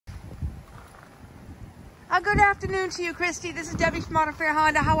Good afternoon to you, Kristy. This is Debbie from Auto Fair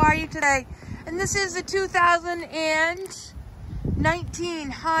Honda. How are you today? And this is the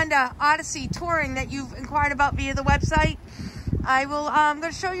 2019 Honda Odyssey Touring that you've inquired about via the website. I'm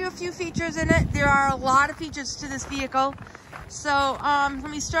going to show you a few features in it. There are a lot of features to this vehicle. So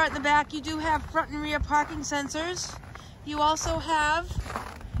let me start in the back. You do have front and rear parking sensors. You also have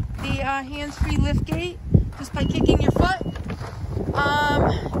the hands-free lift gate just by kicking your foot.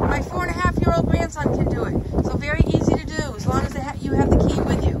 My 4.5-year-old grandson can do it. So very easy to do as long as you have the key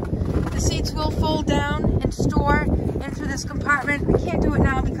with you. The seats will fold down and store into this compartment. I can't do it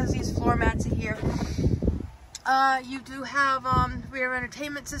now because these floor mats are here. You do have rear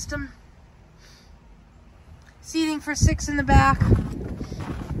entertainment system. Seating for 6 in the back.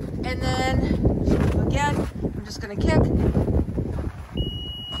 And then, again, I'm just going to kick.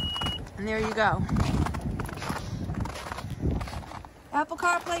 And there you go. Apple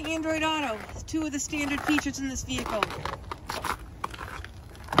CarPlay, Android Auto. It's 2 of the standard features in this vehicle.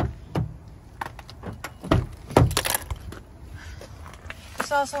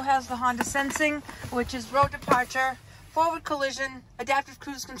 This also has the Honda Sensing, which is road departure, forward collision, adaptive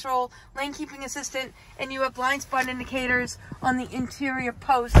cruise control, lane keeping assistant, and you have blind spot indicators on the interior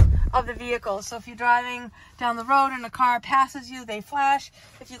post of the vehicle. So if you're driving down the road and a car passes you, they flash.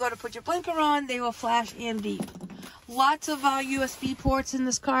 If you go to put your blinker on, they will flash and beep. Lots of USB ports in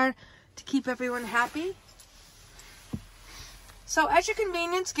this car to keep everyone happy. So at your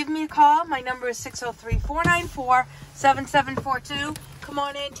convenience, give me a call. My number is 603-494-7742. Come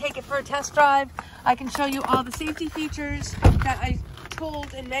on in, take it for a test drive. I can show you all the safety features that I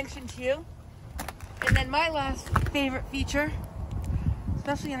told and mentioned to you. And then my last favorite feature,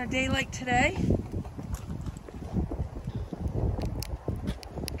 especially on a day like today,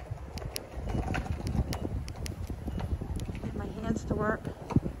 get my hands to work.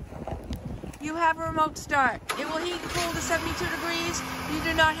 You have a remote start. It will heat and cool to 72 degrees. You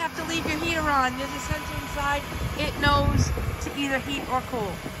do not have to leave your heater on. There's a sensor inside. It knows to either heat or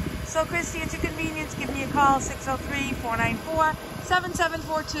cool. So Kristy, at your convenience, give me a call,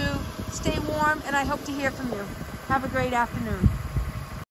 603-494-7742. Stay warm, and I hope to hear from you. Have a great afternoon.